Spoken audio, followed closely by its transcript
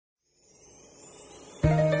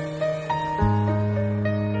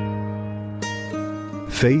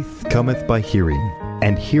Faith cometh by hearing,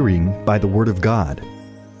 and hearing by the Word of God.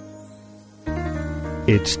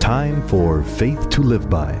 It's time for Faith to Live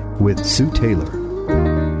By with Sue Taylor.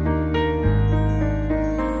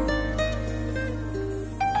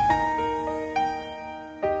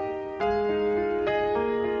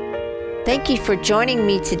 Thank you for joining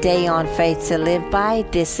me today on Faith to Live By.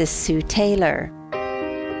 This is Sue Taylor.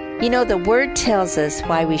 You know, the Word tells us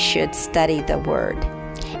why we should study the Word.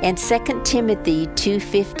 In 2 Timothy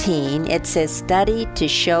 2:15, it says, "Study to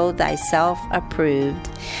show thyself approved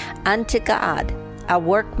unto God, a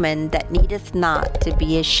workman that needeth not to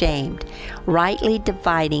be ashamed, rightly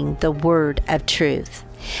dividing the word of truth."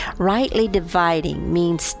 Rightly dividing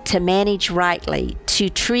means to manage rightly, to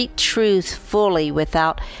treat truth fully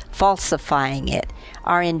without falsifying it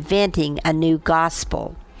or inventing a new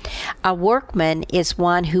gospel. A workman is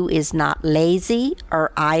one who is not lazy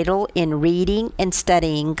or idle in reading and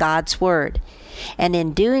studying God's Word, and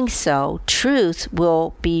in doing so, truth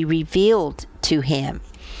will be revealed to him.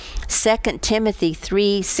 2 Timothy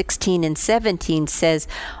 3:16 and 17 says,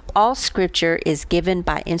 "All Scripture is given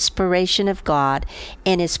by inspiration of God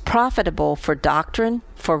and is profitable for doctrine,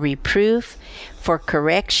 for reproof, for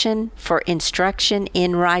correction, for instruction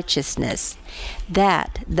in righteousness,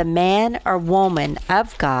 that the man or woman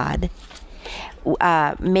of God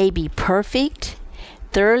may be perfect,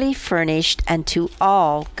 thoroughly furnished unto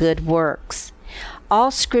all good works."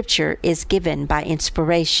 All Scripture is given by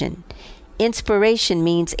inspiration. Inspiration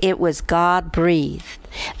means it was God-breathed.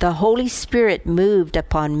 The Holy Spirit moved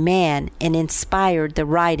upon man and inspired the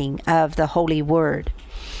writing of the Holy Word.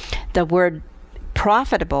 The word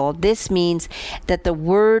profitable, this means that the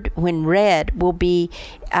Word, when read,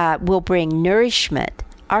 will bring nourishment.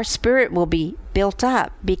 Our spirit will be built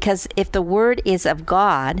up, because if the Word is of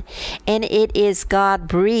God and it is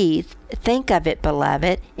God-breathed, think of it,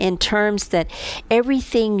 beloved, in terms that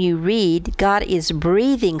everything you read, God is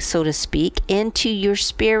breathing, so to speak, into your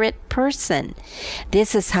spirit person.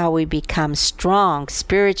 This is how we become strong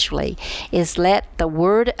spiritually, is let the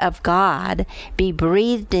Word of God be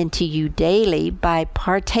breathed into you daily by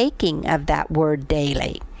partaking of that Word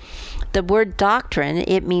daily. The word doctrine,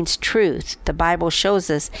 it means truth. The Bible shows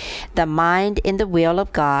us the mind and the will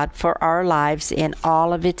of God for our lives in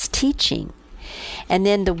all of its teaching. And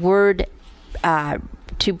then the word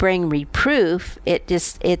to bring reproof,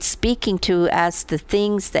 it's speaking to us the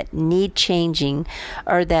things that need changing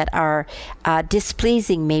or that are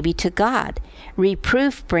displeasing maybe to God.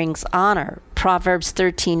 Reproof brings honor. Proverbs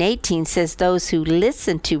 13:18 says those who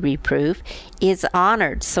listen to reproof is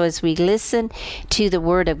honored. So as we listen to the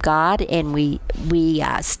Word of God and we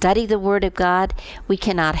study the Word of God, we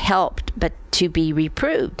cannot help but to be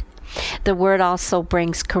reproved. The Word also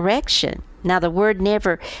brings correction. Now, the Word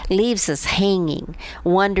never leaves us hanging,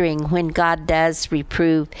 wondering when God does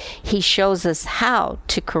reprove. He shows us how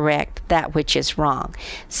to correct that which is wrong.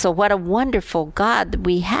 So what a wonderful God that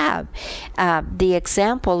we have. The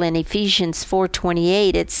example in Ephesians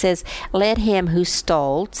 4:28, it says, "Let him who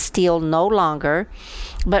stole steal no longer,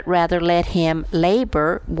 but rather let him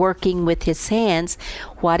labor, working with his hands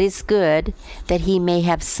what is good, that he may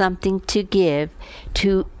have something to give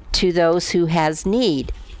to those who has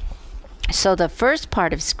need." So the first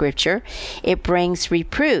part of Scripture, it brings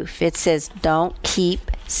reproof. It says, don't keep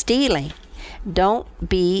stealing. Don't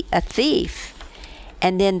be a thief.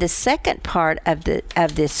 And then the second part of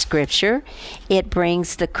this Scripture, it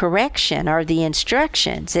brings the correction or the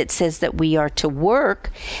instructions. It says that we are to work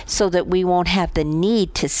so that we won't have the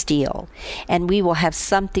need to steal, and we will have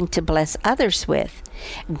something to bless others with.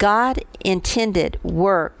 God intended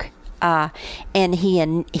work, and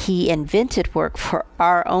he invented work for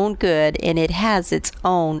our own good, and it has its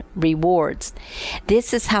own rewards.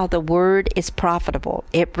 This is how the Word is profitable.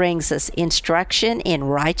 It brings us instruction in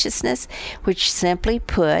righteousness, which simply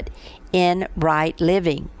put in right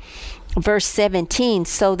living. Verse 17,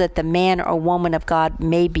 "So that the man or woman of God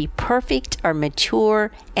may be perfect or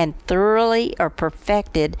mature and thoroughly or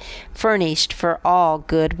perfected, furnished for all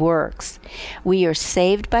good works." We are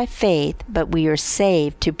saved by faith, but we are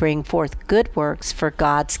saved to bring forth good works for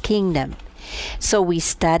God's kingdom. So we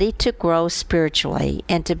study to grow spiritually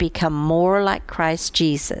and to become more like Christ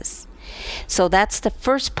Jesus. So that's the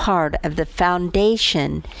first part of the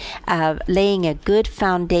foundation of laying a good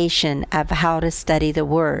foundation of how to study the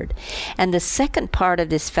Word. And the second part of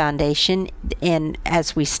this foundation,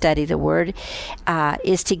 as we study the Word,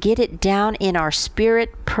 is to get it down in our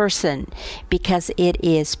spirit person, because it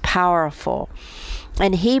is powerful.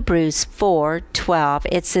 In Hebrews 4:12,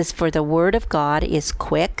 it says, "For the word of God is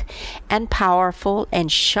quick and powerful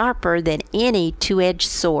and sharper than any two-edged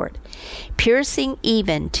sword, piercing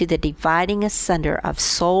even to the dividing asunder of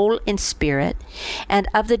soul and spirit, and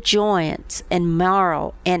of the joints and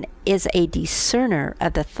marrow, and is a discerner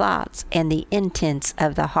of the thoughts and the intents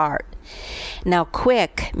of the heart. Now,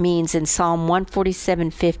 quick means in Psalm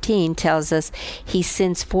 147:15 tells us, He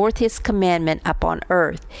sends forth His commandment upon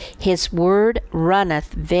earth. His word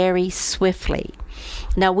runneth very swiftly.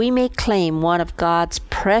 Now, we may claim one of God's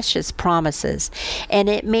precious promises, and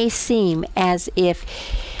it may seem as if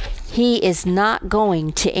He is not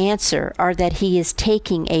going to answer, or that He is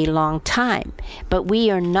taking a long time, but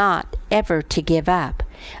we are not ever to give up.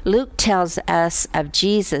 Luke tells us of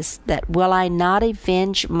Jesus that, will I not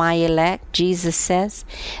avenge my elect, Jesus says,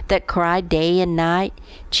 that cry day and night?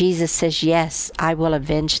 Jesus says, yes, I will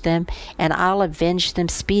avenge them, and I'll avenge them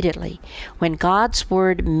speedily. When God's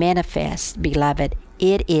word manifests, beloved,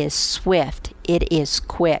 it is swift, it is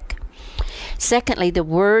quick. Secondly, the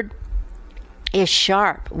word is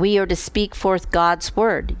sharp. We are to speak forth God's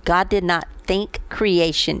word. God did not think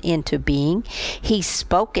creation into being. He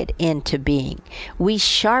spoke it into being. We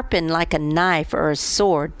sharpen like a knife or a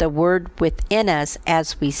sword the word within us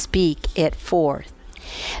as we speak it forth.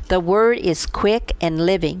 The word is quick and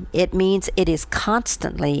living. It means it is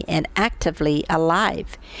constantly and actively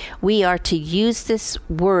alive. We are to use this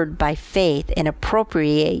word by faith and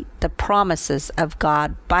appropriate the promises of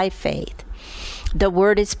God by faith. The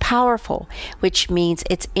word is powerful, which means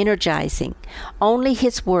it's energizing. Only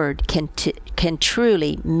His word can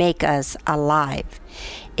truly make us alive.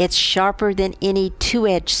 It's sharper than any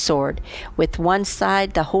two-edged sword. With one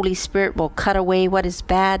side, the Holy Spirit will cut away what is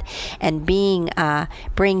bad and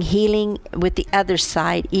bring healing with the other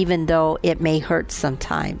side, even though it may hurt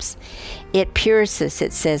sometimes. It pierces,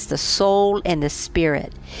 it says, the soul and the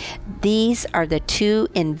spirit. These are the two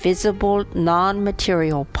invisible,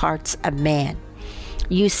 non-material parts of man.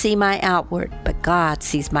 You see my outward, but God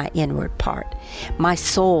sees my inward part, my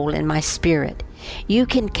soul and my spirit. You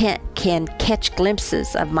can catch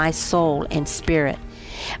glimpses of my soul and spirit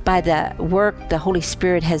by the work the Holy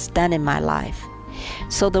Spirit has done in my life.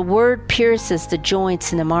 So the word pierces the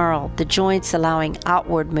joints and the marrow, the joints allowing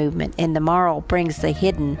outward movement, and the marrow brings the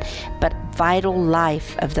hidden but vital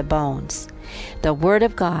life of the bones. The Word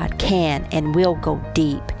of God can and will go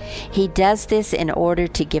deep. He does this in order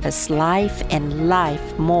to give us life and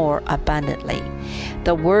life more abundantly.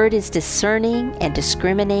 The Word is discerning and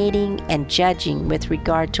discriminating and judging with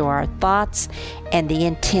regard to our thoughts and the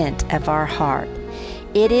intent of our heart.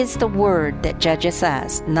 It is the Word that judges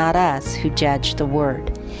us, not us who judge the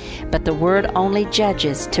Word. But the Word only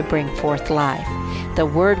judges to bring forth life. The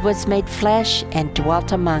Word was made flesh and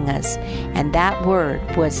dwelt among us, and that Word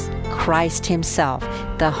was Christ Himself,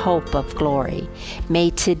 the hope of glory. May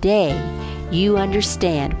today you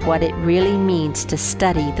understand what it really means to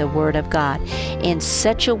study the Word of God in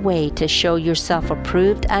such a way to show yourself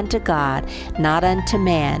approved unto God, not unto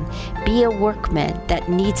man. Be a workman that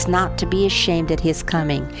needs not to be ashamed at His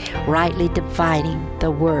coming, rightly dividing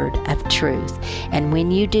the word of truth. And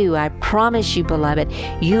when you do, I promise you, beloved,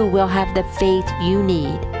 you will have the faith you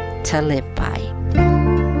need to live by.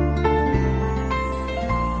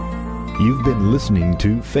 You've been listening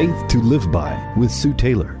to Faith to Live By with Sue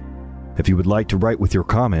Taylor. If you would like to write with your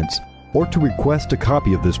comments or to request a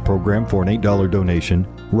copy of this program for an $8 donation,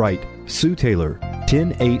 write Sue Taylor,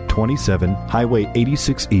 10827 Highway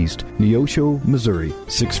 86 East, Neosho, Missouri,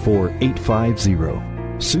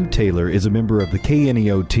 64850. Sue Taylor is a member of the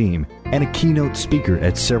KNEO team and a keynote speaker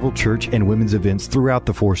at several church and women's events throughout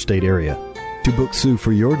the 4-state area. To book Sue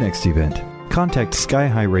for your next event, contact Sky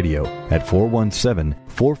High Radio at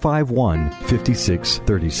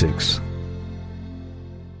 417-451-5636.